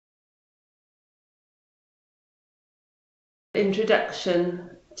introduction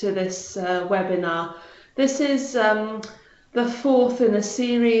to this webinar. This is the fourth in a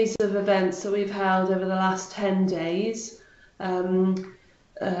series of events that we've held over the last 10 days.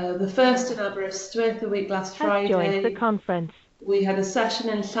 The first in Aberystwyth the week last Friday. Joined the conference. We had a session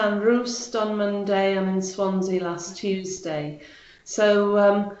in Llanrwst on Monday and in Swansea last Tuesday.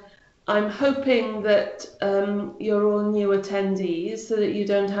 So I'm hoping that you're all new attendees so that you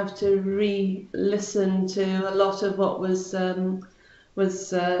don't have to re-listen to a lot of what was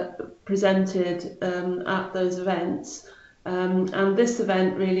presented at those events. And this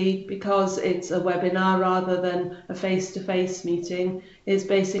event really, because it's a webinar rather than a face-to-face meeting, is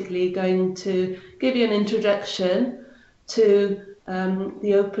basically going to give you an introduction to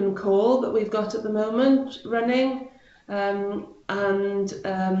the open call that we've got at the moment running, and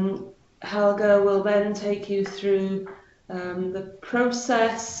Helga will then take you through the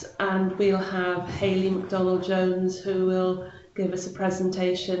process, and we'll have Hayley McDonald-Jones who will give us a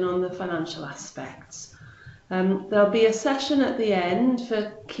presentation on the financial aspects. There'll be a session at the end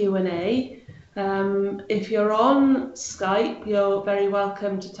for Q&A. If you're on Skype, you're very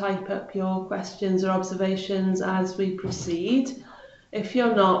welcome to type up your questions or observations as we proceed. If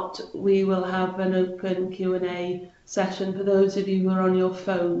you're not, we will have an open Q&A session for those of you who are on your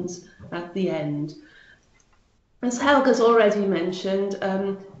phones at the end. As Helga's already mentioned,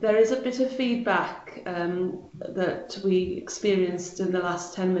 there is a bit of feedback that we experienced in the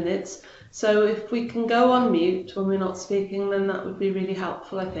last 10 minutes. So if we can go on mute when we're not speaking, then that would be really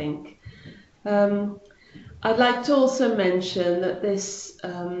helpful, I think. I'd like to also mention that this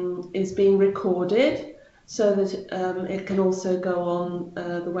is being recorded so that it can also go on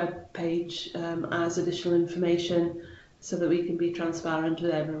the web page as additional information, so that we can be transparent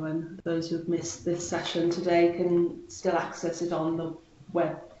with everyone. Those who've missed this session today can still access it on the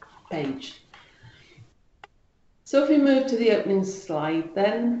web page. So if we move to the opening slide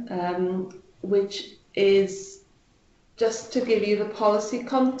then, which is just to give you the policy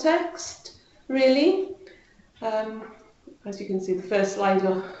context, really. As you can see, the first slide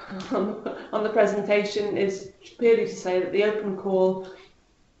on the presentation is purely to say that the open call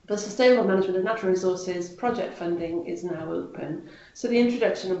for sustainable management of natural resources project funding is now open. So the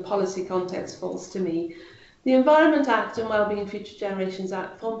introduction and policy context falls to me. The Environment Act and Wellbeing Future Generations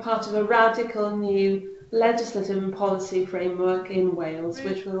Act form part of a radical new legislative and policy framework in Wales,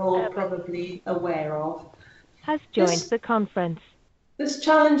 which we're all probably aware of. Has joined the conference. This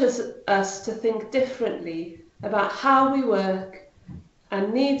challenges us to think differently about how we work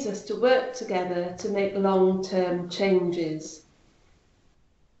and needs us to work together to make long-term changes.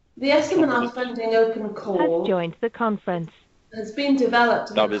 The SM&R funding open call has joined the conference. Has been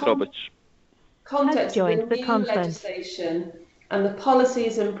developed in the context of the new legislation and the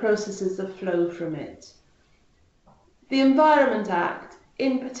policies and processes that flow from it. The Environment Act,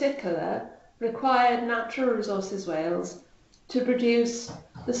 in particular, required Natural Resources Wales to produce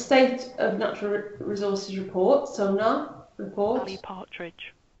the State of Natural Resources Report, SONAR report,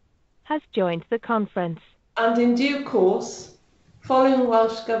 Partridge, has joined the conference. And in due course, following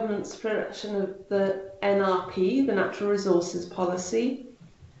Welsh Government's production of the NRP, the Natural Resources Policy,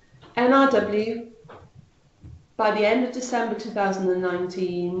 NRW, by the end of December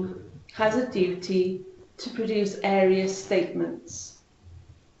 2019, has a duty to produce area statements.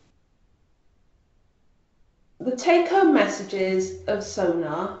 The take-home messages of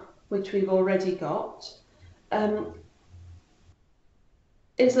SONAR, which we've already got,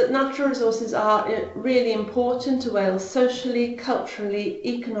 is that natural resources are really important to Wales socially, culturally,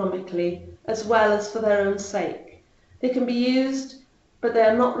 economically, as well as for their own sake. They can be used, but they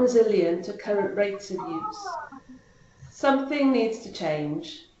are not resilient to current rates of use. Something needs to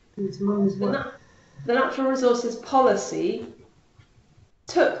change. The Natural Resources Policy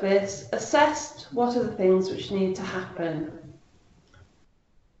took this, assessed what are the things which need to happen.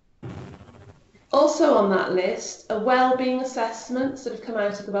 Also on that list are wellbeing assessments that have come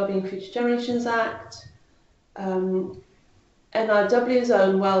out of the Wellbeing Future Generations Act, NRW's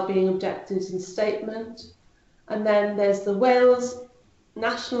own wellbeing objectives and statement, and then there's the Wales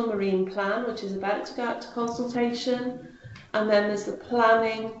National Marine Plan, which is about to go out to consultation, and then there's the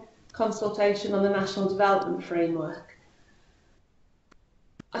planning consultation on the National Development Framework.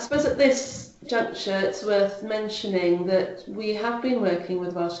 I suppose at this juncture it's worth mentioning that we have been working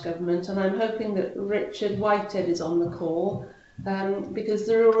with Welsh Government, and I'm hoping that Richard Whitehead is on the call, because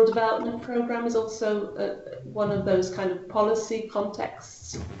the Rural Development Programme is also one of those kind of policy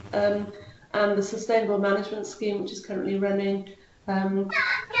contexts, and the Sustainable Management Scheme, which is currently running,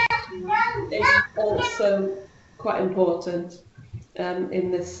 is also quite important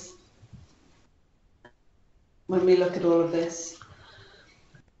in this when we look at all of this.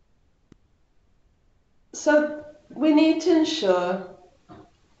 So we need to ensure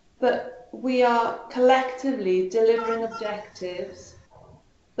that we are collectively delivering objectives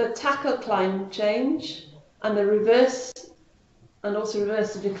that tackle climate change and also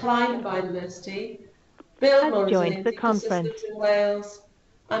reverse the decline in biodiversity, build more resilient ecosystems in Wales,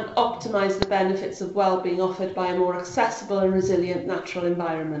 and optimise the benefits of well-being offered by a more accessible and resilient natural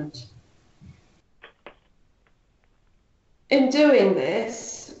environment. In doing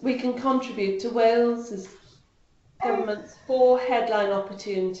this, we can contribute to Wales' government's 4 headline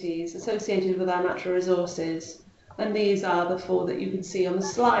opportunities associated with our natural resources. And these are the 4 that you can see on the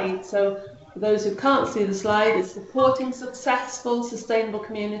slide. So for those who can't see the slide, it's supporting successful, sustainable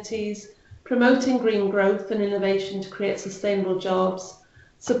communities, promoting green growth and innovation to create sustainable jobs,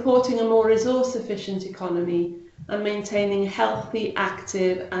 supporting a more resource-efficient economy, and maintaining healthy,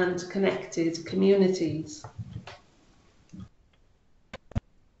 active and connected communities.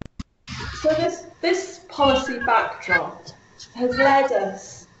 So this policy backdrop has led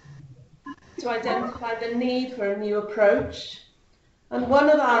us to identify the need for a new approach, and one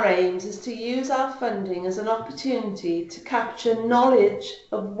of our aims is to use our funding as an opportunity to capture knowledge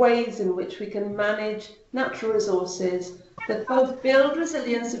of ways in which we can manage natural resources that both build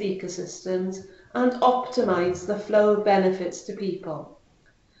resilience of ecosystems and optimise the flow of benefits to people.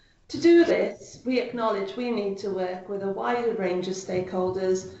 To do this, we acknowledge we need to work with a wider range of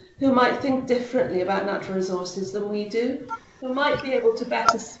stakeholders who might think differently about natural resources than we do, who might be able to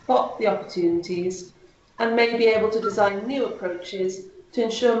better spot the opportunities and may be able to design new approaches to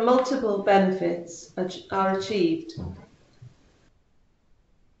ensure multiple benefits are achieved.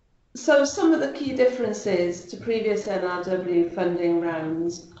 So some of the key differences to previous NRW funding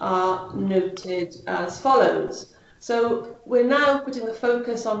rounds are noted as follows. So we're now putting the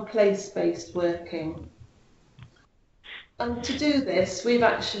focus on place-based working. And to do this, we've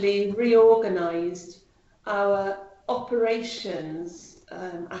actually reorganised our operations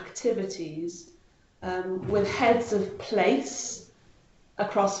activities with heads of place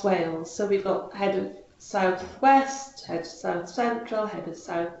across Wales. So we've got head of South-West, head of South-Central, head of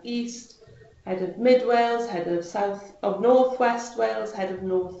South-East, head of Mid-Wales, head of North-West Wales, head of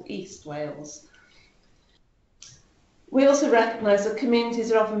North-East Wales. We also recognise that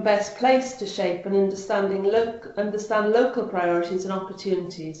communities are often best placed to shape and understand local priorities and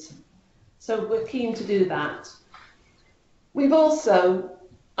opportunities. So we're keen to do that. We've also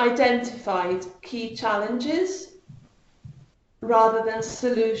identified key challenges rather than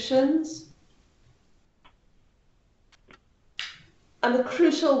solutions. And the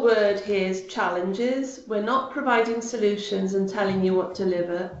crucial word here is challenges. We're not providing solutions and telling you what to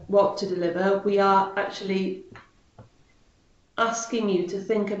deliver. We are actually asking you to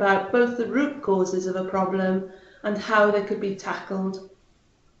think about both the root causes of a problem and how they could be tackled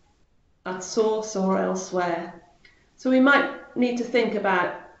at source or elsewhere. So we might need to think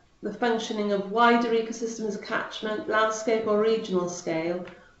about the functioning of wider ecosystems, catchment, landscape or regional scale,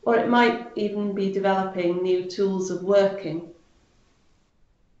 or it might even be developing new tools of working.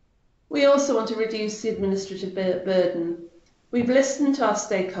 We also want to reduce the administrative burden. We've listened to our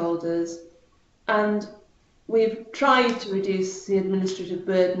stakeholders and we've tried to reduce the administrative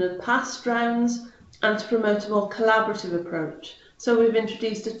burden of past rounds and to promote a more collaborative approach. So we've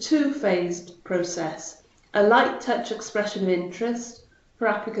introduced a 2-phased process, a light touch expression of interest for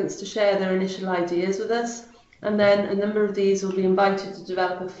applicants to share their initial ideas with us, and then a number of these will be invited to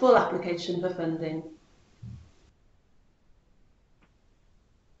develop a full application for funding.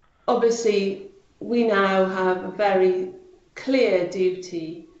 Obviously, we now have a very clear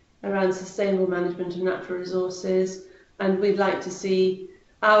duty around sustainable management of natural resources, and we'd like to see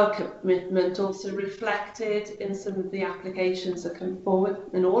our commitment also reflected in some of the applications that come forward,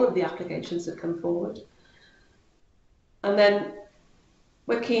 in all of the applications that come forward. And then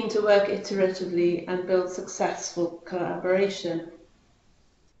we're keen to work iteratively and build successful collaboration.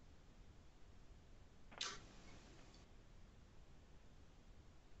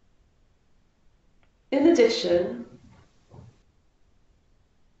 In addition,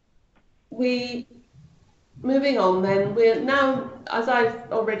 moving on then, we're now, as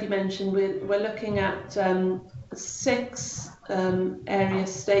I've already mentioned, we're looking at 6 area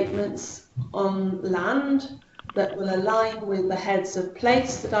statements on land that will align with the heads of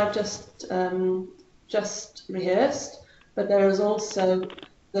place that I've just rehearsed, but there is also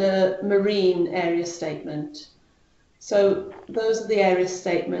the marine area statement. So those are the area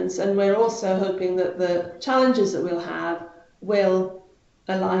statements, and we're also hoping that the challenges that we'll have will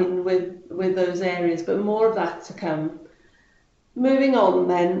align with those areas, but more of that to come. Moving on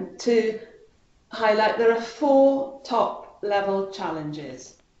then to highlight there are 4 top-level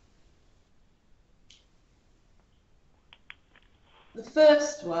challenges. The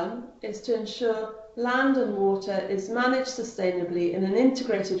first one is to ensure land and water is managed sustainably in an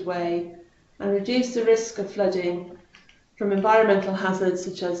integrated way and reduce the risk of flooding from environmental hazards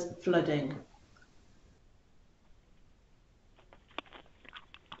such as flooding.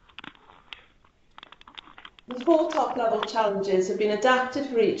 The 4 top-level challenges have been adapted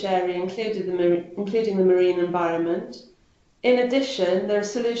for each area, including the marine environment. In addition, there are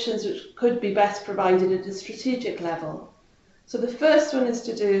solutions which could be best provided at a strategic level. So the first one is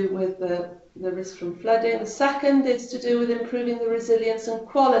to do with the risk from flooding. The second is to do with improving the resilience and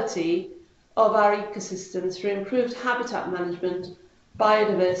quality of our ecosystems through improved habitat management,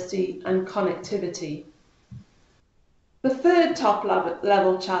 biodiversity and connectivity. The third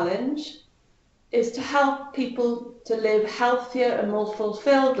top-level challenge is to help people to live healthier and more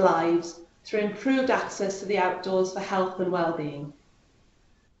fulfilled lives through improved access to the outdoors for health and well-being.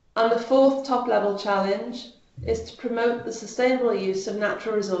 And the fourth top-level challenge is to promote the sustainable use of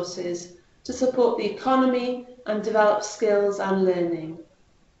natural resources to support the economy and develop skills and learning.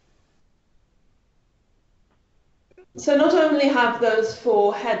 So not only have those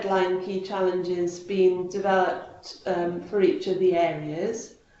 4 headline key challenges been developed for each of the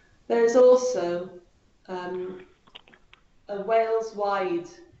areas, there is also a Wales-wide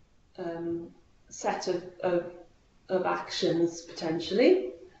set of actions potentially.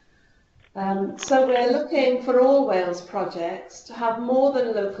 So we're looking for all Wales projects to have more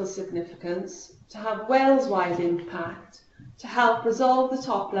than local significance, to have Wales-wide impact, to help resolve the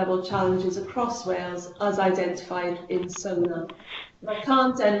top-level challenges across Wales as identified in SONA. And I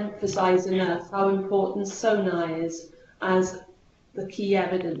can't emphasise enough how important SONA is as the key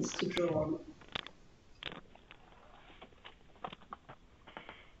evidence to draw on.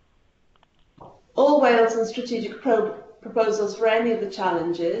 All Wales and strategic proposals for any of the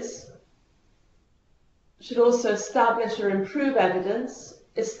challenges should also establish or improve evidence,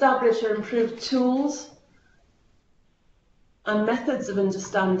 establish or improve tools and methods of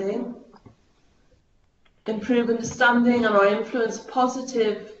understanding, improve understanding and or influence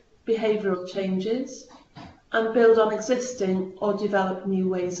positive behavioural changes, and build on existing or develop new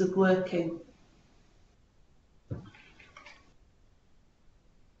ways of working.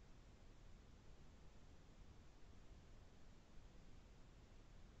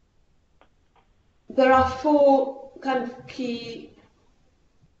 There are 4 kind of key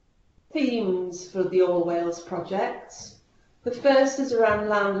themes for the All Wales projects. The first is around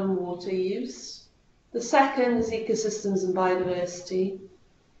land and water use. The second is ecosystems and biodiversity.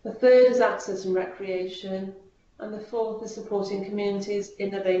 The third is access and recreation. And the fourth is supporting communities,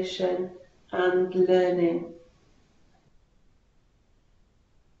 innovation and learning.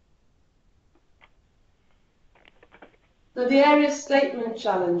 Now, the area statement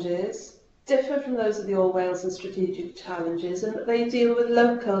challenges differ from those of the All Wales and strategic challenges in that they deal with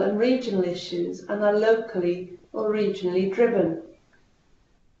local and regional issues and are locally or regionally driven.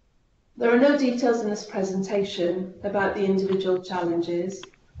 There are no details in this presentation about the individual challenges,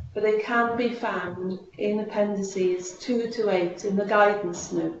 but they can be found in appendices 2 to 8 in the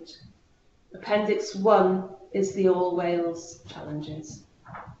guidance note. Appendix 1 is the All Wales challenges.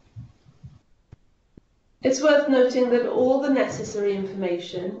 It's worth noting that all the necessary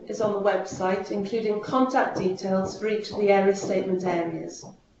information is on the website, including contact details for each of the area statement areas.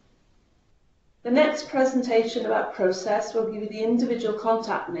 The next presentation about process will give you the individual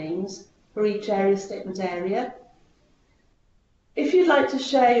contact names for each area statement area. If you'd like to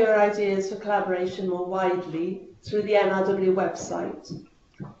share your ideas for collaboration more widely through the NRW website,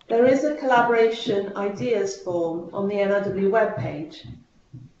 there is a collaboration ideas form on the NRW webpage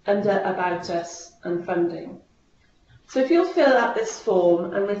under About Us and Funding. So if you'll fill out this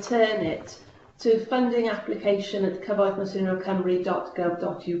form and return it to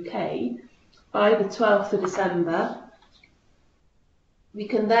fundingapplication@cyfoethnaturalcymru.gov.uk by the 12th of December, we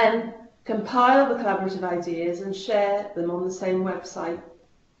can then compile the collaborative ideas and share them on the same website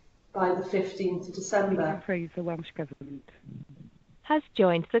by the 15th of December. Praise the Welsh Government. Has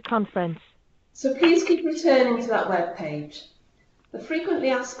joined the conference. So please keep returning to that webpage. The frequently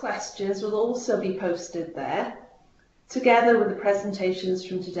asked questions will also be posted there, together with the presentations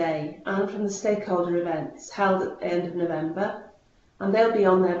from today and from the stakeholder events held at the end of November, and they'll be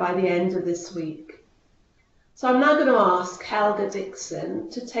on there by the end of this week. So I'm now going to ask Helga Dixon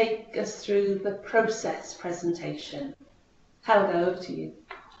to take us through the process presentation. Helga, over to you.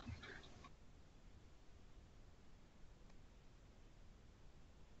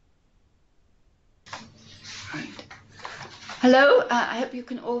 Hello, I hope you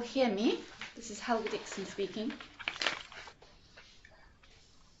can all hear me. This is Helga Dixon speaking.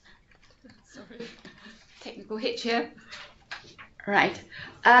 Sorry, technical hitch here. Right.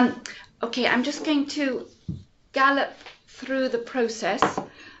 Okay, I'm just going to gallop through the process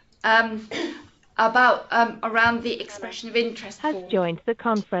about around the expression of interest Has form. joined the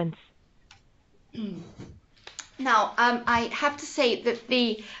conference. Now, I have to say that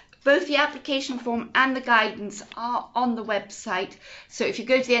both the application form and the guidance are on the website. So if you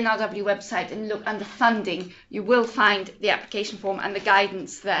go to the NRW website and look under funding, you will find the application form and the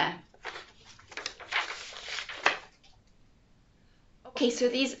guidance there. Okay, so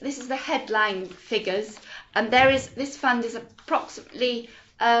this is the headline figures, and this fund is approximately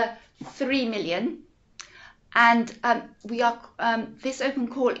 3 million, and this open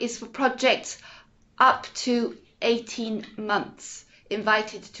call is for projects up to 18 months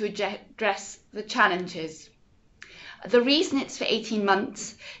invited to address the challenges. The reason it's for 18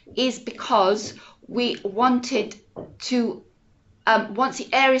 months is because we wanted to, once the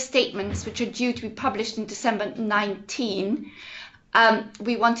area statements, which are due to be published in December 19,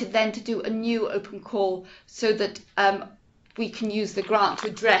 we wanted then to do a new open call so that we can use the grant to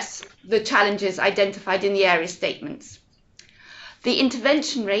address the challenges identified in the area statements. The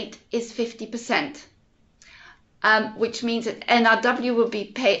intervention rate is 50%. Which means that NRW will be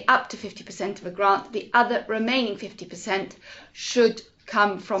paid up to 50% of a grant. The other remaining 50% should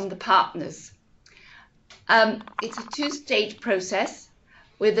come from the partners. It's a two-stage process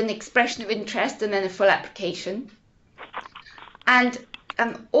with an expression of interest and then a full application. And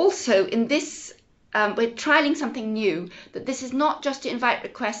also in this, we're trialing something new, that this is not just to invite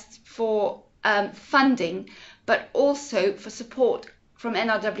requests for funding, but also for support from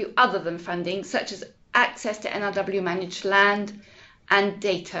NRW other than funding, such as access to NRW managed land and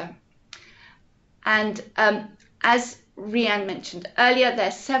data. And as Rianne mentioned earlier, there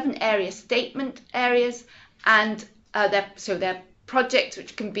are 7 area statement areas, and they're projects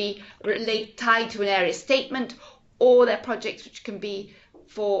which can be tied to an area statement, or they're projects which can be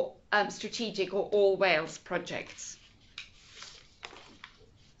for strategic or all Wales projects.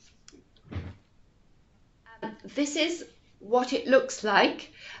 This is what it looks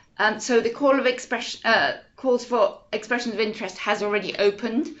like. So the calls for expressions of interest has already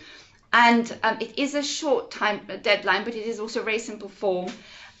opened, and it is a short deadline, but it is also a very simple form.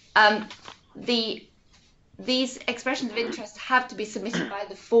 These expressions of interest have to be submitted by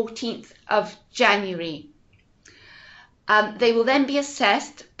the 14th of January. They will then be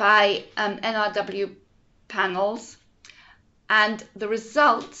assessed by NRW panels, and the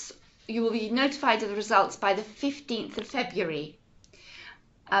results, you will be notified of the results by the 15th of February.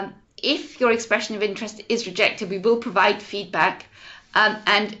 If your expression of interest is rejected, we will provide feedback,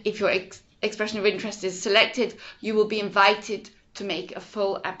 and if your expression of interest is selected, you will be invited to make a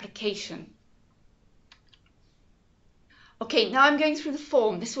full application. Okay, now I'm going through the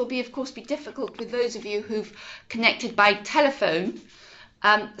form. This will of course be difficult with those of you who've connected by telephone,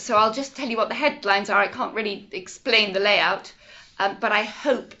 so I'll just tell you what the headlines are. I can't really explain the layout, but I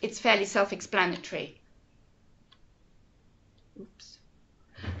hope it's fairly self-explanatory.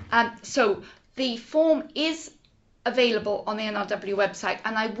 So the form is available on the NRW website,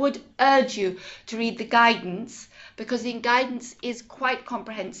 and I would urge you to read the guidance, because the guidance is quite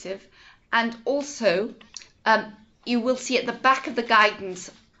comprehensive, and also you will see at the back of the guidance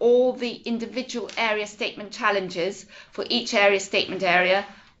all the individual area statement challenges for each area statement area,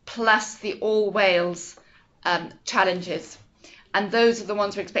 plus the all Wales challenges, and those are the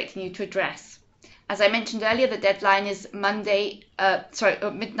ones we're expecting you to address. As I mentioned earlier, the deadline is midnight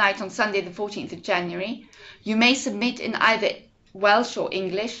on Sunday, the 14th of January. You may submit in either Welsh or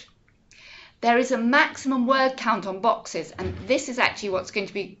English. There is a maximum word count on boxes, and this is actually what's going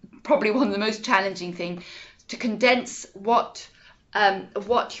to be probably one of the most challenging things, to condense what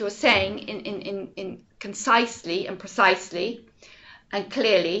you're saying in concisely and precisely and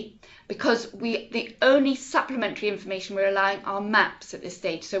clearly, because the only supplementary information we're allowing are maps at this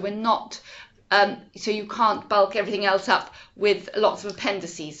stage, so we're not. So you can't bulk everything else up with lots of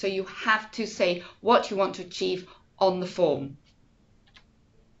appendices. So you have to say what you want to achieve on the form.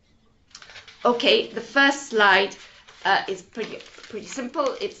 Okay, the first slide is pretty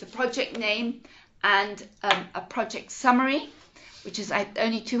simple. It's the project name and a project summary, which is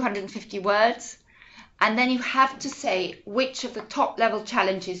only 250 words. And then you have to say which of the top level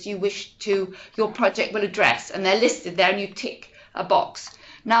challenges you wish your project will address. And they're listed there, and you tick a box.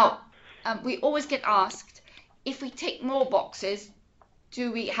 Now, we always get asked, if we tick more boxes,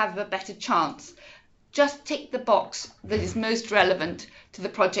 do we have a better chance? Just tick the box that is most relevant to the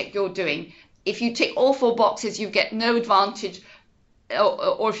project you're doing. If you tick all 4 boxes, you get no advantage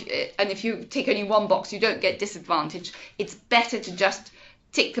and if you tick only one box, you don't get disadvantaged. It's better to just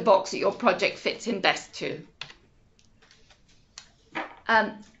tick the box that your project fits in best to.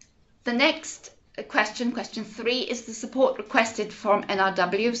 The next question 3, is the support requested from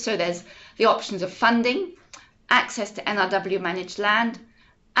NRW. So there's the options of funding, access to NRW managed land,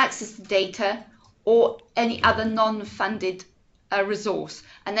 access to data, or any other non-funded resource.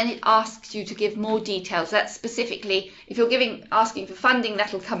 And then it asks you to give more details. That's specifically, if you're asking for funding,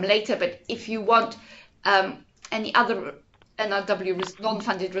 that'll come later, but if you want any other NRW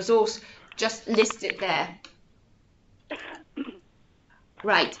non-funded resource, just list it there.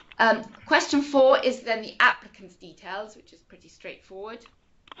 Right. Question 4 is then the applicant's details, which is pretty straightforward.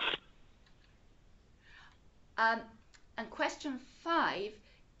 And question 5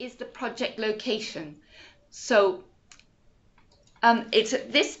 is the project location. So it's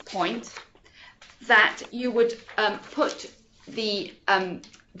at this point that you would put the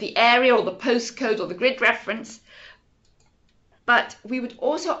area or the postcode or the grid reference, but we would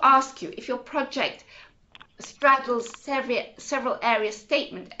also ask you if your project straddles several area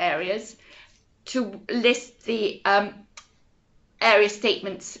statement areas to list the area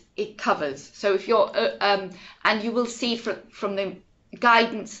statements it covers. So if you're and you will see from the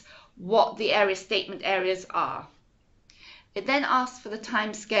guidance what the area statement areas are. It then asks for the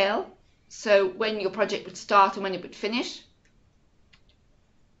time scale, so when your project would start and when it would finish.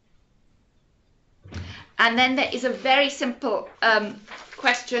 And then there is a very simple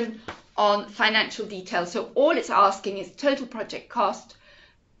question on financial details. So all it's asking is total project cost,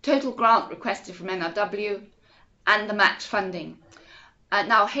 total grant requested from NRW, and the match funding.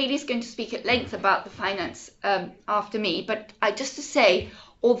 Now, Hayley's going to speak at length about the finance after me, but just to say,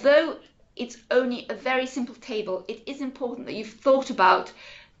 although it's only a very simple table, it is important that you've thought about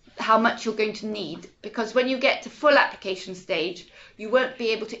how much you're going to need, because when you get to full application stage, you won't be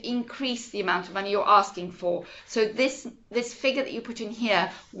able to increase the amount of money you're asking for. So this figure that you put in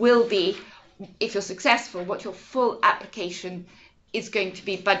here will be, if you're successful, what your full application is going to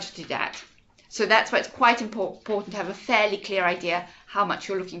be budgeted at. So that's why it's quite important to have a fairly clear idea how much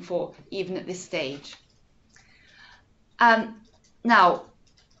you're looking for, even at this stage. Now,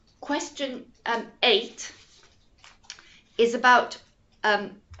 question 8 is about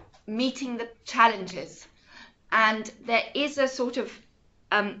meeting the challenges, and there is a sort of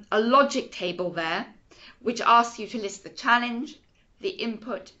a logic table there which asks you to list the challenge, the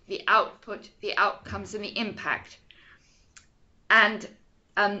input, the output, the outcomes, and the impact. And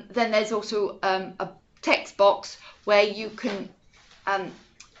then there's also a text box where you can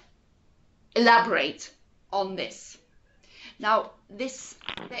elaborate on this. Now, there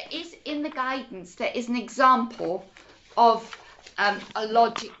is in the guidance, there is an example of a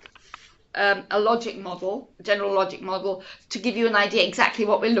logic model, a general logic model, to give you an idea exactly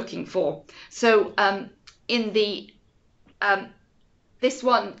what we're looking for. So in the this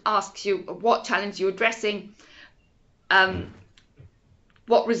one asks you what challenge you're addressing,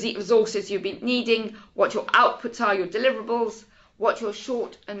 what resources you've been needing, what your outputs are, your deliverables, what your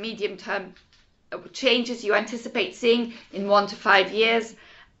short and medium term changes you anticipate seeing in 1 to 5 years,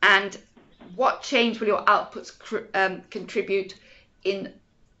 and what change will your outputs contribute in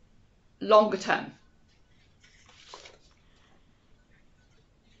longer term.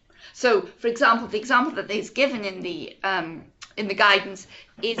 So, for example, the example that is given in the guidance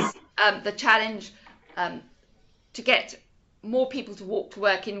is the challenge to get more people to walk to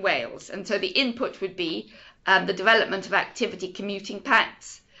work in Wales. And so the input would be the development of activity commuting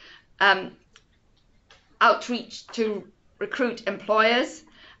packs, outreach to recruit employers,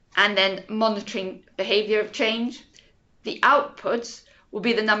 and then monitoring behaviour of change. The outputs will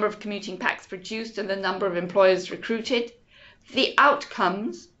be the number of commuting packs produced and the number of employers recruited. The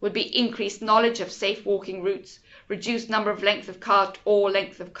outcomes would be increased knowledge of safe walking routes, reduced number of length of car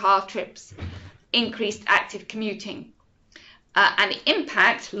trips, increased active commuting. And the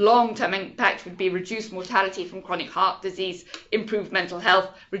impact, long-term impact, would be reduced mortality from chronic heart disease, improved mental health,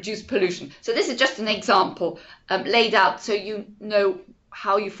 reduced pollution. So this is just an example laid out so you know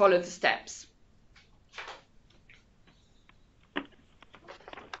how you follow the steps.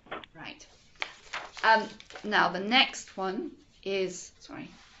 Right. Now the next one is, sorry,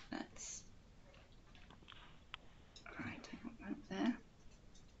 that's, all right, I got that there.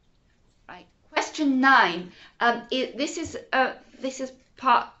 Right, question 9. This is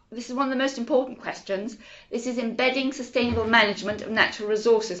one of the most important questions. This is embedding sustainable management of natural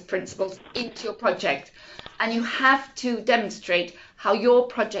resources principles into your project, and you have to demonstrate how your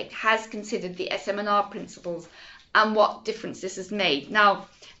project has considered the SM&R principles and what difference this has made. Now,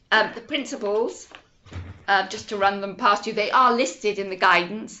 the principles just to run them past you. They are listed in the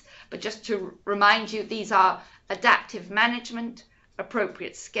guidance, but just to remind you, these are adaptive management,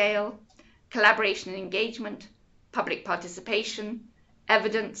 appropriate scale, collaboration and engagement, public participation,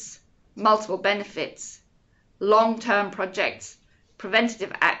 evidence, multiple benefits, long-term projects,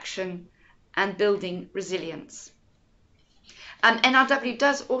 preventative action, and building resilience. NRW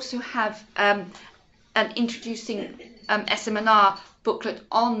does also have an introducing SM&R booklet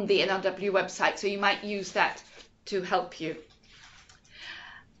on the NRW website, so you might use that to help you.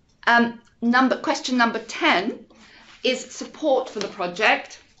 Question number 10 is support for the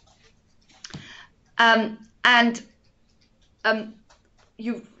project. Here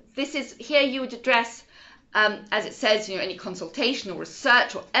you would address, as it says, any consultation or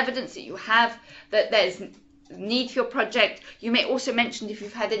research or evidence that you have that there's need for your project. You may also mention if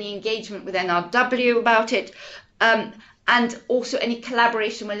you've had any engagement with NRW about it, and also any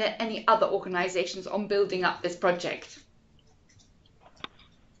collaboration with any other organisations on building up this project.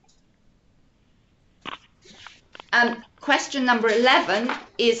 Question number 11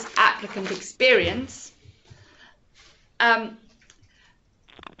 is applicant experience.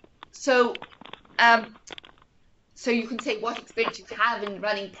 So you can say what experience you have in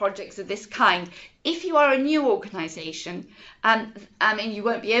running projects of this kind. If you are a new organisation, you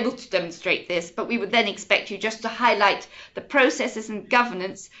won't be able to demonstrate this, but we would then expect you just to highlight the processes and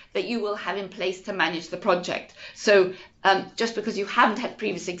governance that you will have in place to manage the project. So just because you haven't had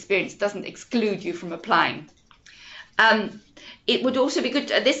previous experience doesn't exclude you from applying. It would also be good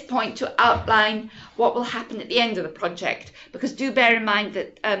at this point to outline what will happen at the end of the project, because do bear in mind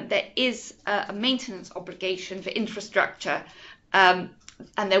that there is a maintenance obligation for infrastructure, and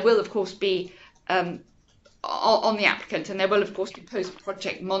there will of course be on the applicant, and there will of course be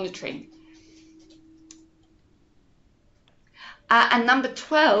post-project monitoring. And number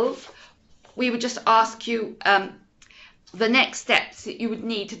 12, we would just ask you the next steps that you would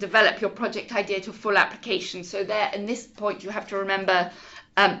need to develop your project idea to full application. So there, in this point, you have to remember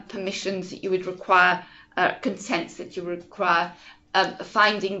permissions that you would require, consents that you require,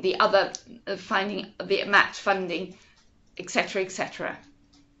 finding the match funding, etc., etc.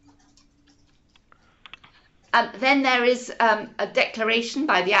 Then there is a declaration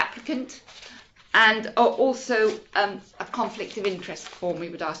by the applicant, and also a conflict of interest form we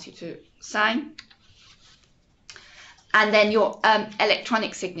would ask you to sign. And then your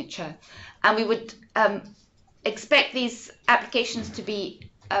electronic signature. And we would expect these applications to be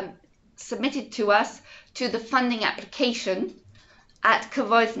submitted to us to the funding application at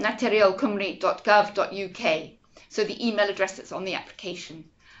cyfoethnaturalcymru.gov.uk. So the email address that's on the application.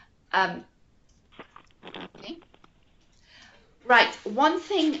 Okay. Right, one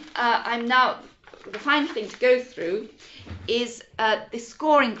thing the final thing to go through is the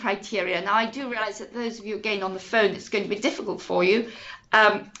scoring criteria. Now, I do realise that those of you again on the phone, it's going to be difficult for you,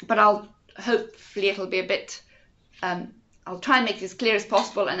 but hopefully it'll be a bit, I'll try and make it as clear as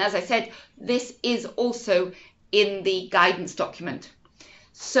possible. And as I said, this is also in the guidance document.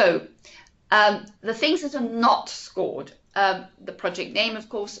 So the things that are not scored, the project name, of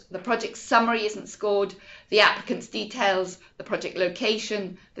course, the project summary isn't scored, the applicant's details, the project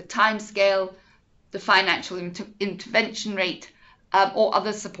location, the timescale, the financial intervention rate, or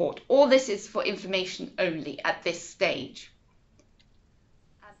other support. All this is for information only at this stage.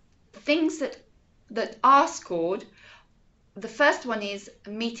 The things that are scored, the first one is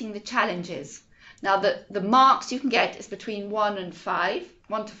meeting the challenges. Now, the marks you can get is between 1 and 5,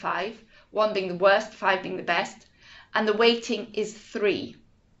 1 to 5, 1 being the worst, 5 being the best, and the weighting is 3.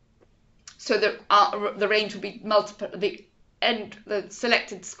 So the range would be multiplied, and the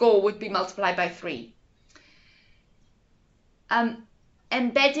selected score would be multiplied by 3.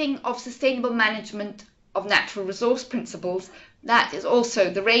 Embedding of sustainable management of natural resource principles, that is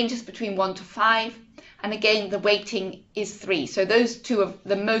also, the range is between 1 to 5, and again the weighting is 3. So those two are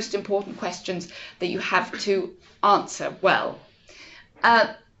the most important questions that you have to answer well.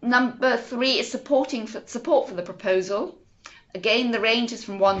 Number 3 is support for the proposal. Again, the range is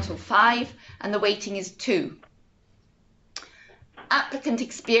from 1 to 5, and the weighting is 2. Applicant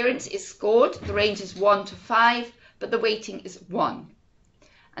experience is scored. The range is 1 to 5, but the weighting is 1.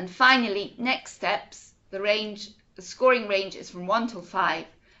 And finally, next steps, the scoring range is from 1 to 5,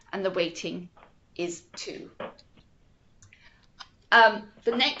 and the weighting is 2.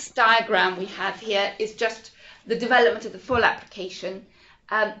 The next diagram we have here is just the development of the full application.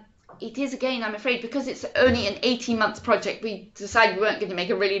 It is, again, I'm afraid, because it's only an 18-month project, we decided we weren't going to make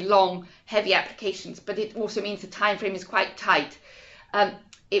a really long, heavy applications, but it also means the time frame is quite tight.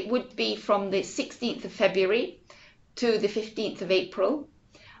 It would be from the 16th of February to the 15th of April.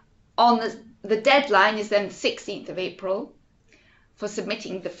 the deadline is then the 16th of April for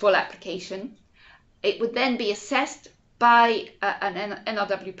submitting the full application. It would then be assessed by an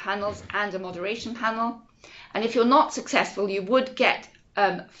NRW panels and a moderation panel. And if you're not successful, you would get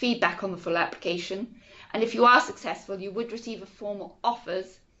feedback on the full application. And if you are successful, you would receive a formal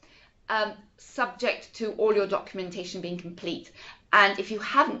offers subject to all your documentation being complete. And if you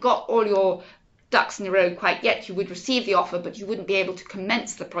haven't got all your ducks in a row quite yet, you would receive the offer, but you wouldn't be able to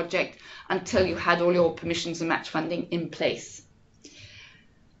commence the project until you had all your permissions and match funding in place.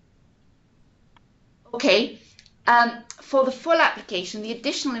 Okay, for the full application, the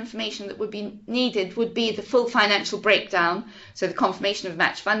additional information that would be needed would be the full financial breakdown, so the confirmation of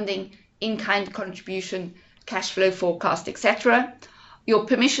match funding, in-kind contribution, cash flow forecast, etc. Your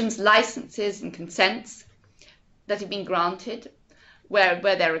permissions, licenses and consents that have been granted where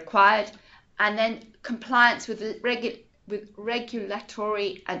they're required, and then compliance with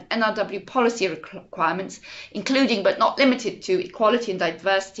regulatory and NRW policy requirements, including but not limited to equality and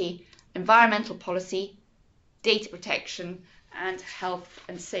diversity, environmental policy, data protection, and health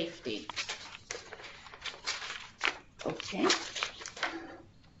and safety. Okay.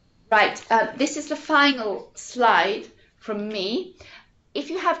 Right, this is the final slide from me. If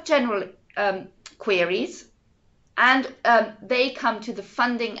you have general queries, and they come to the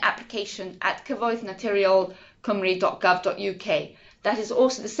funding application at cyfoethnaturalcymru.gov.uk. That is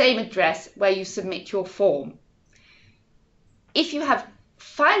also the same address where you submit your form. If you have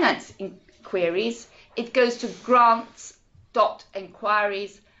finance queries, it goes to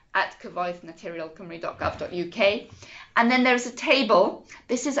grants.enquiries@cyfoethnaturalcymru.gov.uk. And then there's a table.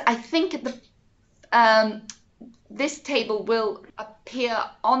 This is, I think, at the this table will appear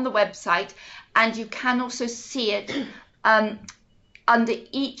on the website, and you can also see it under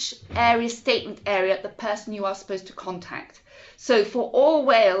each area statement area, the person you are supposed to contact. So for all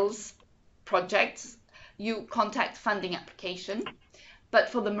Wales projects, you contact funding application, but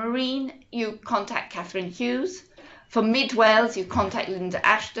for the marine, you contact Catherine Hughes. For Mid Wales, you contact Linda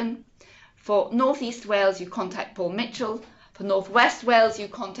Ashton. For North East Wales, you contact Paul Mitchell. For North West Wales, you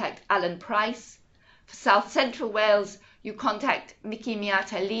contact Alan Price. For South Central Wales, you contact Mickey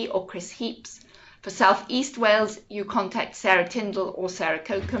Miata Lee or Chris Heaps. For South East Wales, you contact Sarah Tyndall or Sarah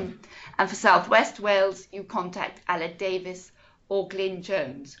Cokham. And for South West Wales, you contact Aled Davis or Glyn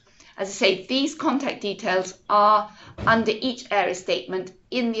Jones. As I say, these contact details are under each area statement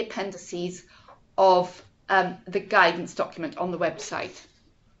in the appendices of the guidance document on the website.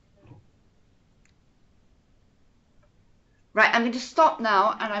 Right, I'm going to stop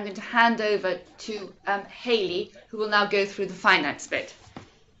now and I'm going to hand over to Hayley, who will now go through the finance bit.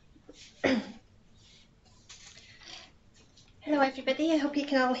 Hello everybody, I hope you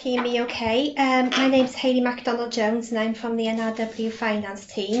can all hear me okay. My name's Hayley MacDonald-Jones and I'm from the NRW finance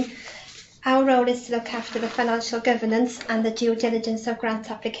team. Our role is to look after the financial governance and the due diligence of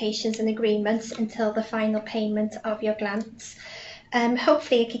grant applications and agreements until the final payment of your grants.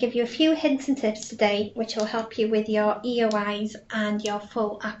 Hopefully I can give you a few hints and tips today which will help you with your EOIs and your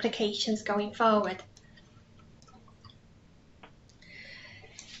full applications going forward.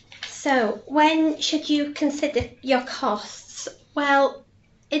 So when should you consider your costs? Well,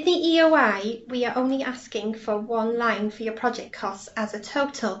 in the EOI we are only asking for one line for your project costs as a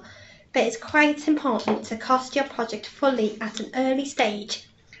total, but it's quite important to cost your project fully at an early stage,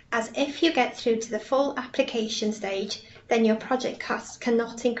 as if you get through to the full application stage, then your project costs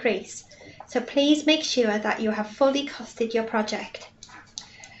cannot increase. So please make sure that you have fully costed your project.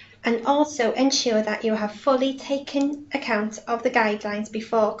 And also ensure that you have fully taken account of the guidelines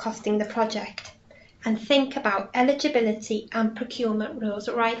before costing the project. And think about eligibility and procurement rules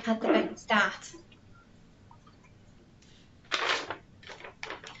right at the very start.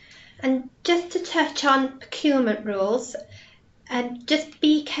 And just to touch on procurement rules, just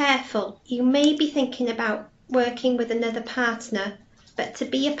be careful. You may be thinking about working with another partner, but to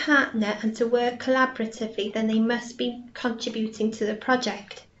be a partner and to work collaboratively, then they must be contributing to the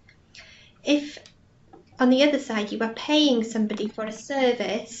project. If on the other side you are paying somebody for a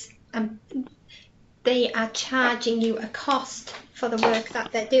service and they are charging you a cost for the work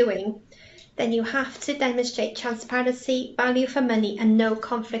that they're doing, then you have to demonstrate transparency, value for money and no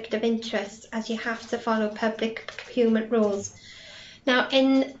conflict of interest, as you have to follow public procurement rules. Now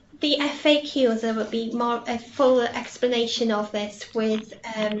in the FAQs there will be a full explanation of this with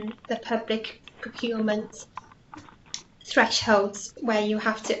the public procurement thresholds, where you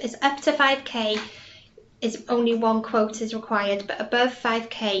have to, it's up to 5k is only one quote is required, but above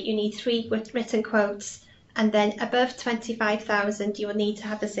 5k you need 3 written quotes, and then above 25,000 you will need to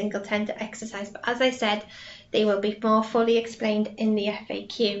have a single tender exercise. But as I said, They will be more fully explained in the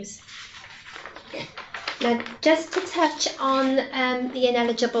FAQs. Now, just to touch on the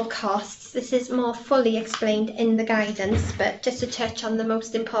ineligible costs, this is more fully explained in the guidance, but just to touch on the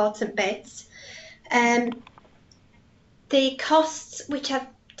most important bits. The costs which have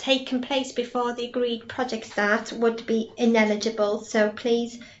taken place before the agreed project start would be ineligible, so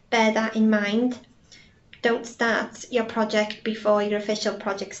please bear that in mind. Don't start your project before your official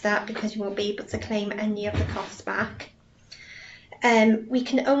project start, because you won't be able to claim any of the costs back. We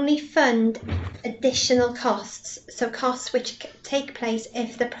can only fund additional costs, so costs which take place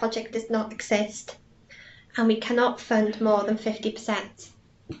if the project does not exist, and we cannot fund more than 50%.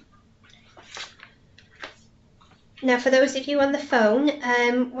 Now, for those of you on the phone,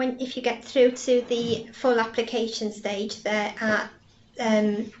 if you get through to the full application stage, there are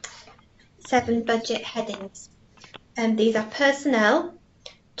 7 budget headings. These are personnel,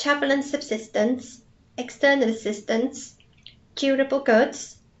 travel and subsistence, external assistance, durable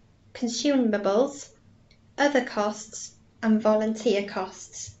goods, consumables, other costs, and volunteer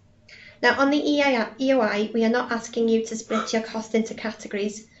costs. Now, on the EOI, we are not asking you to split your cost into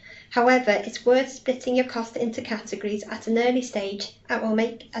categories. However, it's worth splitting your cost into categories at an early stage,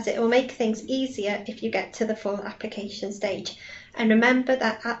 as it will make things easier if you get to the full application stage. And remember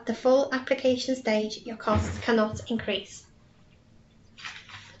that at the full application stage, your costs cannot increase.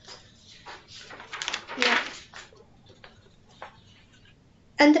 Yeah.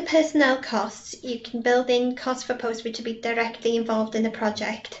 Under personnel costs, you can build in costs for posts which will be directly involved in the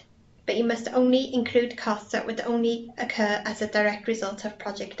project, but you must only include costs that would only occur as a direct result of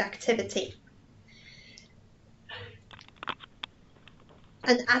project activity.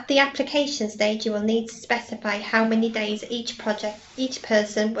 And at the application stage, you will need to specify how many days each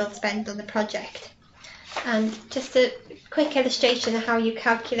person will spend on the project. And just a quick illustration of how you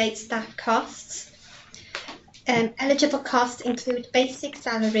calculate staff costs. Eligible costs include basic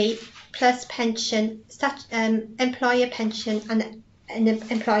salary plus pension, employer pension, and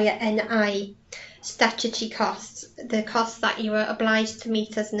employer NI statutory costs, the costs that you are obliged to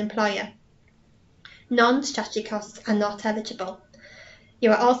meet as an employer. Non-statutory costs are not eligible.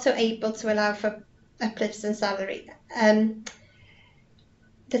 You are also able to allow for uplifts in salary.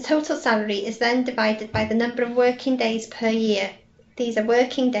 The total salary is then divided by the number of working days per year. These are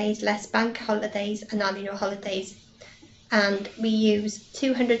working days less bank holidays and annual holidays, and we use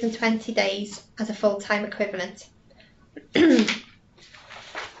 220 days as a full-time equivalent.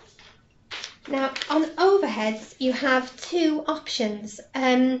 Now, on overheads, you have 2 options.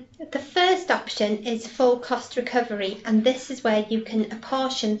 The first option is full cost recovery, and this is where you can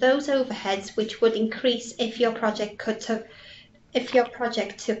apportion those overheads which would increase if your project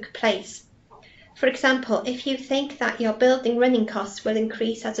took place. For example, if you think that your building running costs will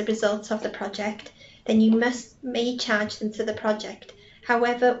increase as a result of the project, then you may charge them to the project.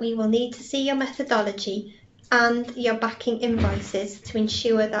 However, we will need to see your methodology and your backing invoices to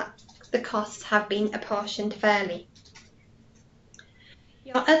ensure that the costs have been apportioned fairly.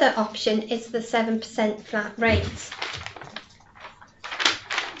 Your other option is the 7% flat rate.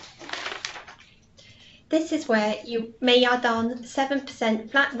 This is where you may add on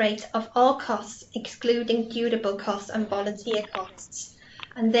 7% flat rate of all costs, excluding durable costs and volunteer costs,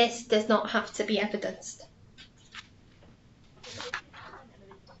 and this does not have to be evidenced.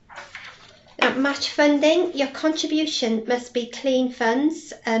 Now, match funding, your contribution must be clean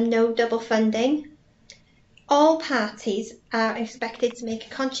funds and no double funding. All parties are expected to make a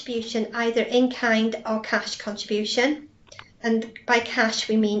contribution either in kind or cash contribution. And by cash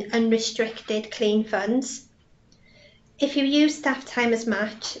we mean unrestricted clean funds. If you use staff time as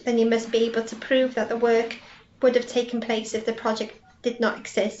match, then you must be able to prove that the work would have taken place if the project did not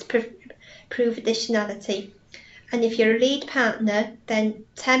exist, prove additionality. And if you're a lead partner, then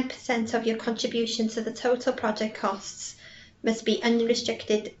 10% of your contribution to the total project costs must be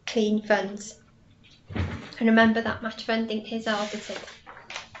unrestricted clean funds. And remember that match funding is audited.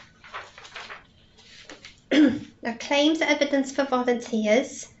 Now, claims evidence for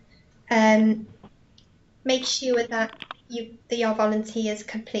volunteers. Make sure that your volunteers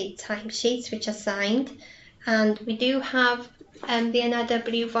complete timesheets which are signed, and we do have the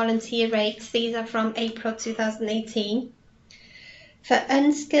NRW volunteer rates. These are from April 2018. For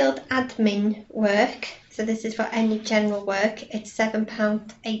unskilled admin work, so this is for any general work, it's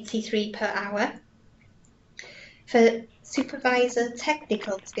 £7.83 per hour. For supervisor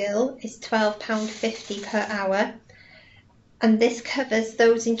technical skill is £12.50 per hour, and this covers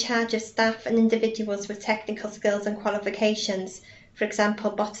those in charge of staff and individuals with technical skills and qualifications, for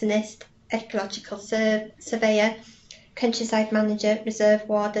example, botanist, ecological surveyor, countryside manager, reserve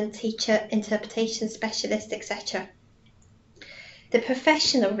warden, teacher, interpretation specialist, etc. The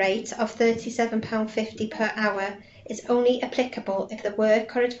professional rate of £37.50 per hour is only applicable if the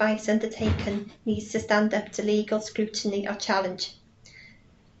work or advice undertaken needs to stand up to legal scrutiny or challenge.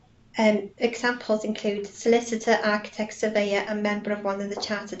 Examples include solicitor, architect, surveyor and member of one of the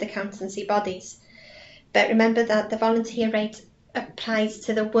chartered accountancy bodies. But remember that the volunteer rate applies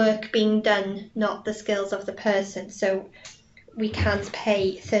to the work being done, not the skills of the person. So we can't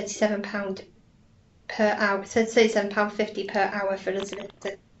pay £37 per hour, so £37.50 per hour for a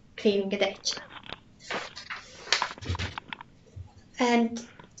solicitor cleaning a ditch.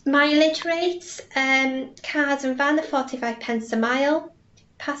 Mileage rates, cars and van are 45 pence a mile,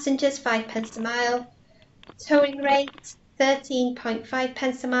 passengers 5 pence a mile, towing rate 13.5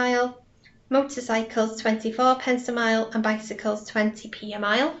 pence a mile, motorcycles 24 pence a mile and bicycles 20p a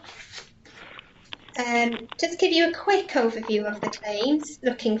mile. Just give you a quick overview of the claims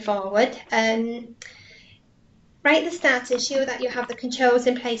looking forward. Right at the start, ensure that you have the controls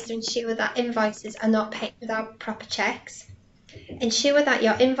in place to ensure that invoices are not paid without proper checks. Ensure that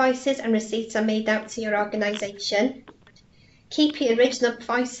your invoices and receipts are made out to your organisation. Keep your original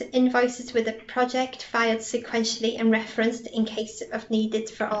invoices with the project filed sequentially and referenced in case of needed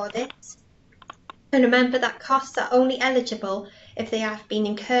for audit. And remember that costs are only eligible if they have been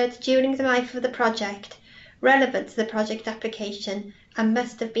incurred during the life of the project, relevant to the project application, and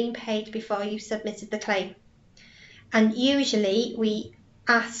must have been paid before you submitted the claim. And usually we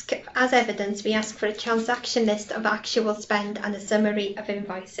ask, as evidence, we ask for a transaction list of actual spend and a summary of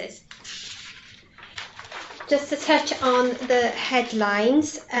invoices. Just to touch on the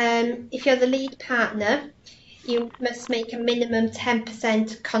headlines, if you're the lead partner, you must make a minimum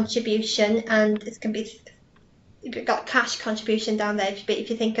 10% contribution, and it can be, you've got cash contribution down there, but if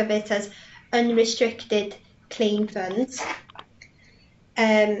you think of it as unrestricted clean funds.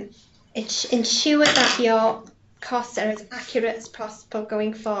 Ensure that your costs are as accurate as possible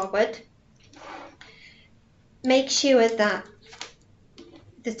going forward. Make sure that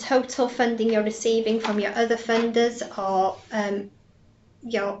the total funding you're receiving from your other funders or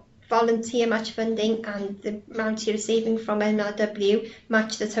your volunteer match funding and the amount you're receiving from NRW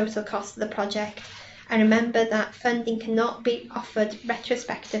match the total cost of the project. And remember that funding cannot be offered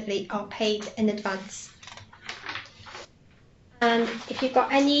retrospectively or paid in advance. And if you've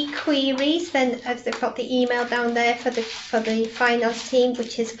got any queries, then as they've got the email down there for the finance team,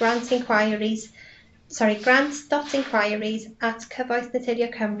 which is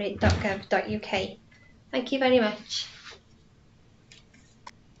grants.inquiries@cyvoethnatilliocymru.gov.uk. Thank you very much.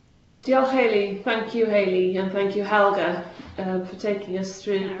 Diolch Hayley, thank you Hayley, and thank you Helga for taking us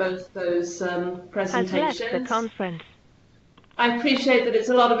through both those presentations. Has left the conference. I appreciate that it's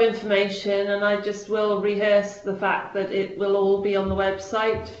a lot of information, and I just will rehearse the fact that it will all be on the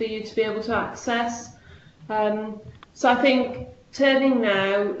website for you to be able to access. So I think turning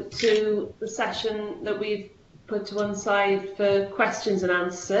now to the session that we've put to one side for questions and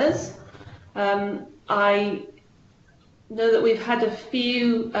answers. I know that we've had a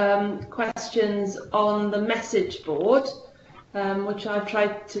few questions on the message board, which I've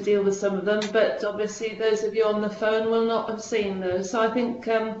tried to deal with some of them, but obviously those of you on the phone will not have seen those. So I think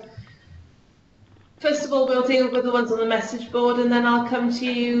first of all we'll deal with the ones on the message board, and then I'll come to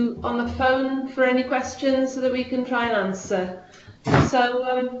you on the phone for any questions so that we can try and answer.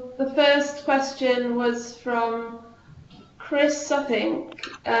 So the first question was from Chris, I think,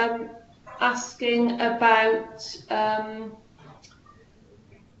 asking about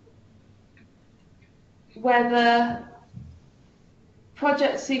whether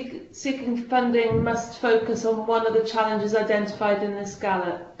projects seeking funding must focus on one of the challenges identified in this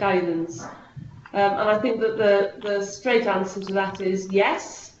guidance. And I think that the straight answer to that is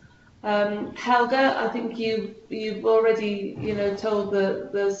yes. Helga, I think you've already told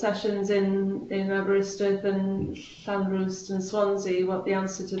the sessions in Aberystwyth and Llanrwst and Swansea what the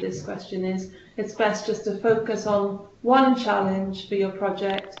answer to this question is. It's best just to focus on one challenge for your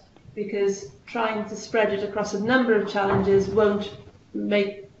project, because trying to spread it across a number of challenges won't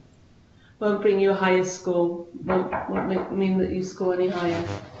bring you a higher score, won't mean that you score any higher.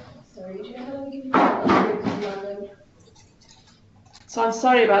 Sorry, do you know how long you've been? So I'm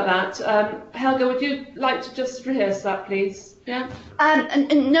sorry about that. Helga, would you like to just rehearse that, please? Yeah.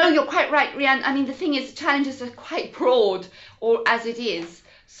 And no, you're quite right, Rhian. I mean, the thing is, challenges are quite broad, or as it is.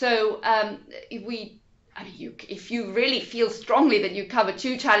 So if you really feel strongly that you cover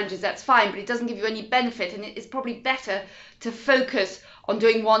two challenges, that's fine, but it doesn't give you any benefit, and it's probably better to focus on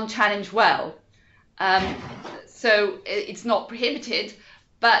doing one challenge well. So it's not prohibited,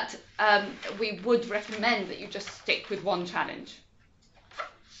 but we would recommend that you just stick with one challenge.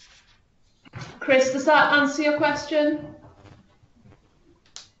 Chris, does that answer your question?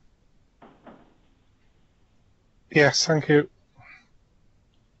 Yes, thank you.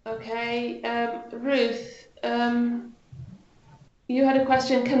 Okay, Ruth, you had a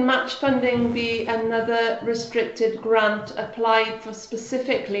question. Can match funding be another restricted grant applied for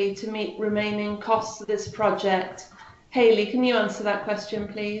specifically to meet remaining costs of this project? Hayley, can you answer that question,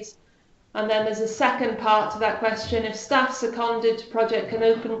 please? And then there's a second part to that question. If staff seconded to project, can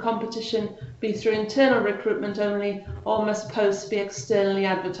open competition be through internal recruitment only, or must posts be externally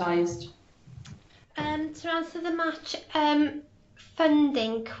advertised? To answer the match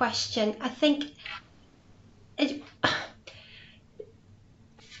funding question, I think you're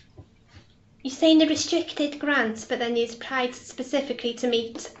saying the restricted grants, but then it's applied specifically to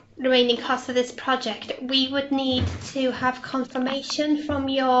meet remaining costs of this project. We would need to have confirmation from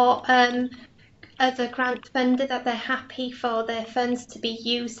your other grant funder that they're happy for their funds to be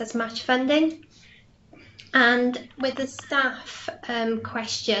used as match funding. And with the staff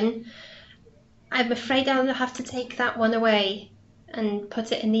question, I'm afraid I'll have to take that one away and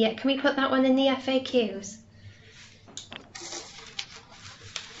put it in the. Can we put that one in the FAQs?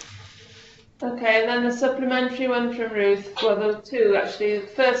 Okay, and then the supplementary one from Ruth, well, there were two actually. The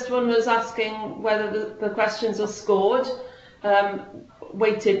first one was asking whether the questions are scored,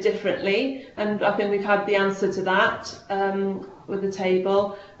 weighted differently, and I think we've had the answer to that with the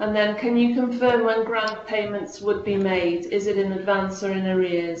table. And then, can you confirm when grant payments would be made? Is it in advance or in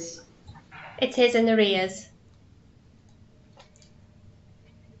arrears? It is in arrears.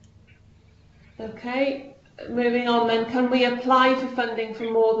 Okay. Moving on then, can we apply for funding for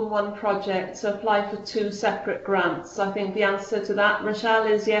more than one project, so apply for two separate grants? I think the answer to that, Rochelle,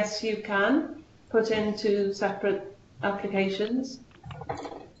 is yes, you can put in two separate applications.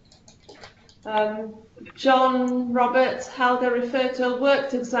 John Roberts, Helga referred to a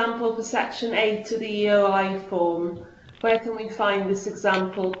worked example for section 8 of the EOI form. Where can we find this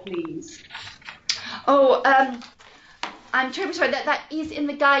example, please? Oh, I'm terribly sorry, that is in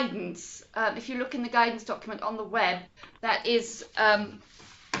the guidance. If you look in the guidance document on the web, that is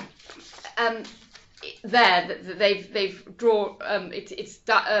there. They've drawn. It's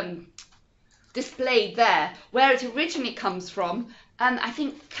displayed there. Where it originally comes from, I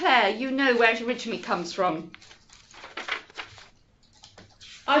think Claire, you know where it originally comes from.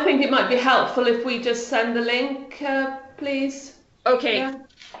 I think it might be helpful if we just send the link, please. Okay.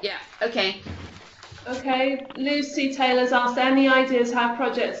 Yeah. Okay. Okay, Lucy Taylor's asked, any ideas how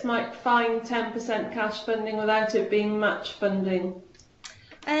projects might find 10% cash funding without it being match funding?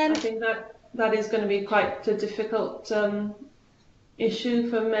 I think that is going to be quite a difficult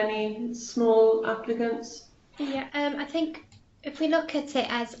issue for many small applicants. Yeah, I think if we look at it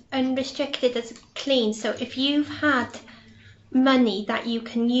as unrestricted as clean, so if you've had money that you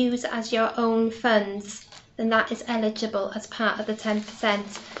can use as your own funds, then that is eligible as part of the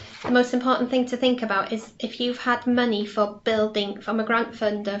 10%. The most important thing to think about is if you've had money for building from a grant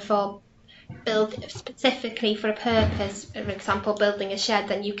funder for specifically for a purpose, for example, building a shed,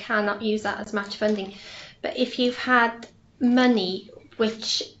 then you cannot use that as match funding. But if you've had money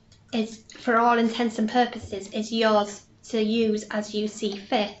which is, for all intents and purposes, is yours to use as you see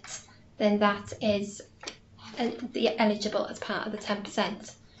fit, then that is eligible as part of the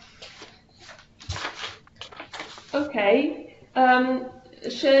 10%. Okay.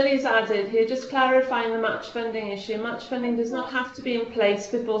 Shirley's added here, just clarifying the match funding issue. Match funding does not have to be in place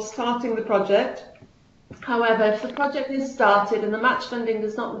before starting the project. However, if the project is started and the match funding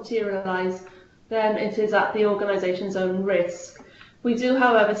does not materialise, then it is at the organisation's own risk. We do,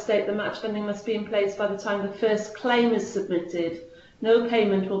 however, state that match funding must be in place by the time the first claim is submitted. No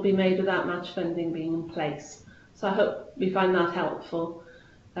payment will be made without match funding being in place. So I hope we find that helpful,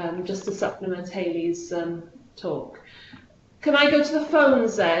 just to supplement Hayley's talk. Can I go to the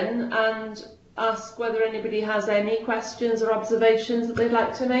phones then and ask whether anybody has any questions or observations that they'd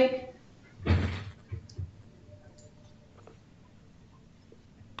like to make?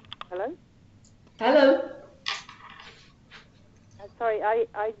 Hello? Hello? Sorry,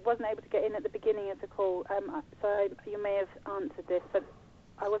 I wasn't able to get in at the beginning of the call, so you may have answered this, but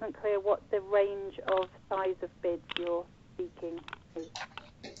I wasn't clear what the range of size of bids you're seeking is.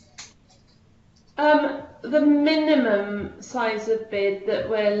 The minimum size of bid that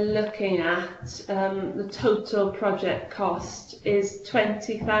we're looking at, the total project cost is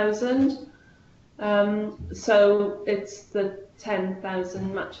 20,000. So it's the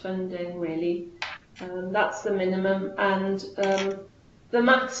 10,000 match funding really. That's the minimum, and The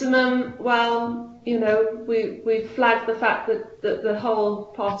maximum, well, you know, we flagged the fact that the whole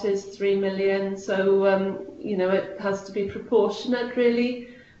pot is 3 million, so you know, it has to be proportionate really.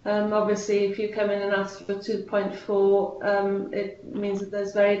 Obviously, if you come in and ask for 2.4, it means that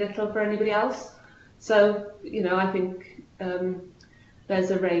there's very little for anybody else. So, you know, I think there's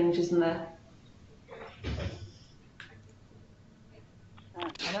a range, isn't there?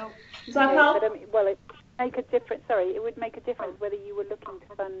 Hello. Does that help? But, well, it make a difference. Sorry, it would make a difference whether you were looking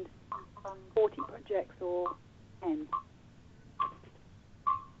to fund 40 projects or 10.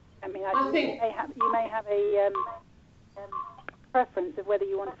 I mean, I think you may have a preference of whether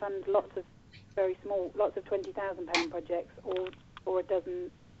you want to fund lots of very small, lots of £20,000 projects, or a dozen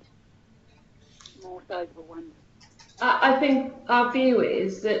more sizable ones. I think our view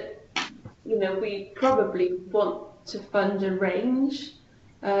is that, you know, we probably want to fund a range.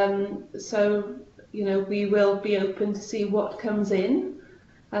 So, you know, we will be open to see what comes in,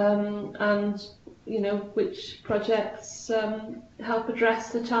 and, you know, which projects help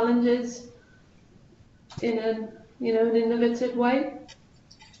address the challenges in an innovative way.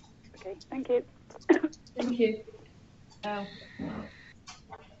 Okay, thank you. Thank you.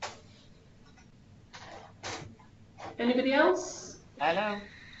 Anybody else? Hello.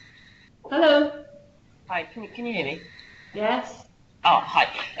 Hello. Hi, can you hear me? Yes. Oh, hi.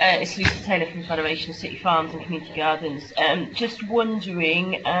 It's Lucy Taylor from Federation City Farms and Community Gardens. Just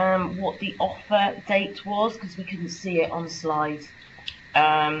wondering what the offer date was, because we couldn't see it on the slide.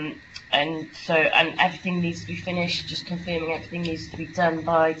 And everything needs to be finished, just confirming everything needs to be done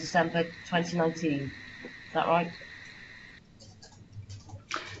by December 2019. Is that right?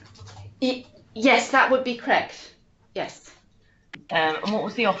 Yes, that would be correct. Yes. And what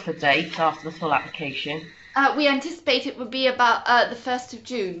was the offer date after the full application? We anticipate it would be about the 1st of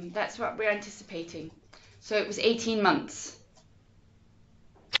June. That's what we're anticipating. So it was 18 months.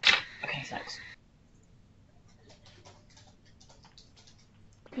 Okay, thanks.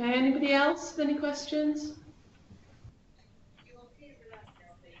 Okay, anybody else with any questions?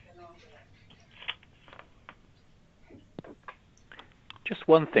 Just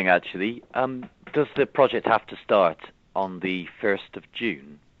one thing, actually. Does the project have to start on the 1st of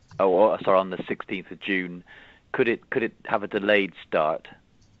June? Oh, sorry, on the 16th of June. Could it have a delayed start?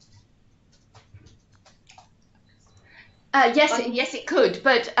 Yes, it could,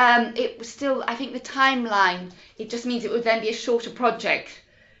 but it was still, I think the timeline, it just means it would then be a shorter project.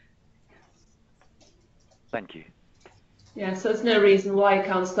 Thank you. Yeah, so there's no reason why it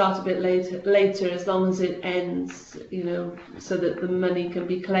can't start a bit later as long as it ends, you know, so that the money can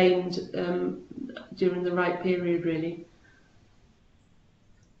be claimed during the right period, really.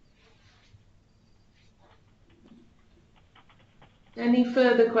 Any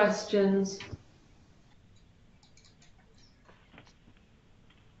further questions?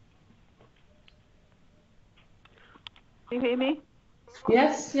 Can you hear me?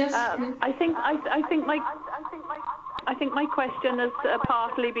 Yes, yes. I think my question has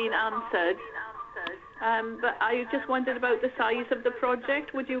partly been answered. But I just wondered about the size of the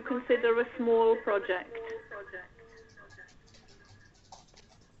project. Would you consider a small project?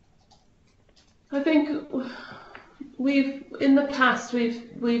 I think in the past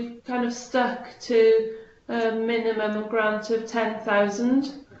we've kind of stuck to a minimum grant of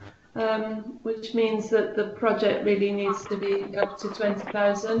 10,000, which means that the project really needs to be up to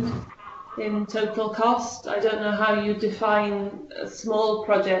 20,000 in total cost. I don't know how you define a small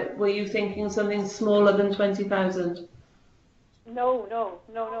project. Were you thinking something smaller than 20,000? No.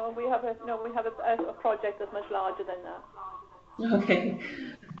 We have a project that's much larger than that. Okay.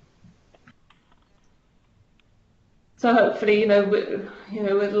 So hopefully,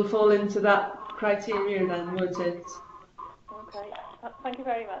 it'll fall into that criteria then, won't it? Okay. Thank you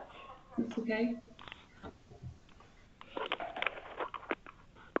very much. That's okay.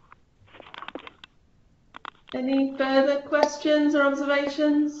 Any further questions or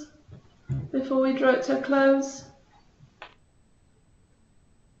observations before we draw it to a close?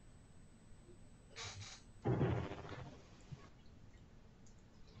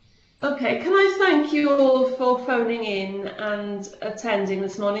 Okay, can I thank you all for phoning in and attending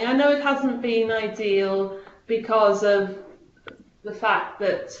this morning? I know it hasn't been ideal because of the fact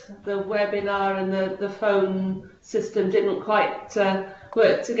that the webinar and the phone system didn't quite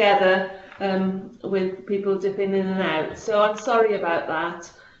work together with people dipping in and out. So I'm sorry about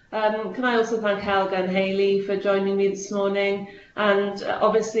that. Can I also thank Helga and Hayley for joining me this morning? And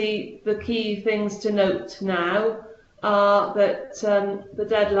obviously the key things to note now are that the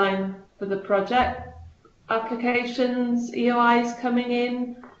deadline for the project applications, EOIs coming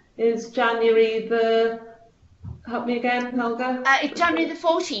in, is January the Help me again, Helga. It's January the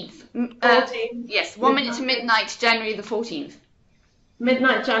 14th. 14th. Yes, 1 minute to midnight, January the 14th.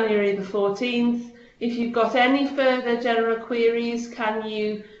 Midnight, January the 14th. If you've got any further general queries, can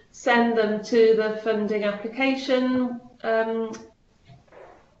you send them to the funding application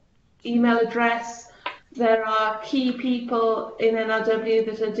email address? There are key people in NRW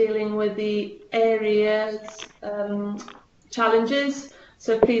that are dealing with the area's challenges,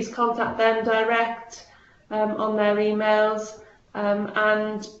 so please contact them direct on their emails,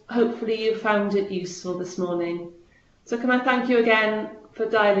 and hopefully you found it useful this morning. So can I thank you again for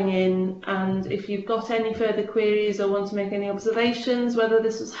dialing in, and if you've got any further queries or want to make any observations whether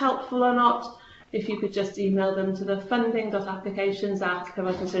this was helpful or not, if you could just email them to the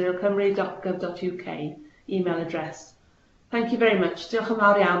funding.applications@cyfalconceirialcymru.gov.uk email address. Thank you very much. Diolch yn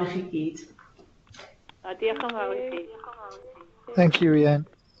fawr iawn i chi gyd. Diolch yn fawr i chi. Thank you, Ian.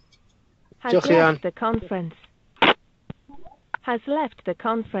 Has Diolch, Ian. left the conference. Has left the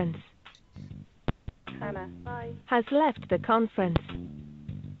conference. Anna, bye. Has left the conference.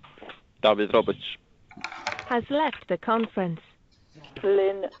 David Roberts. Has left the conference.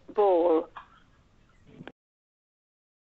 Lynn Ball.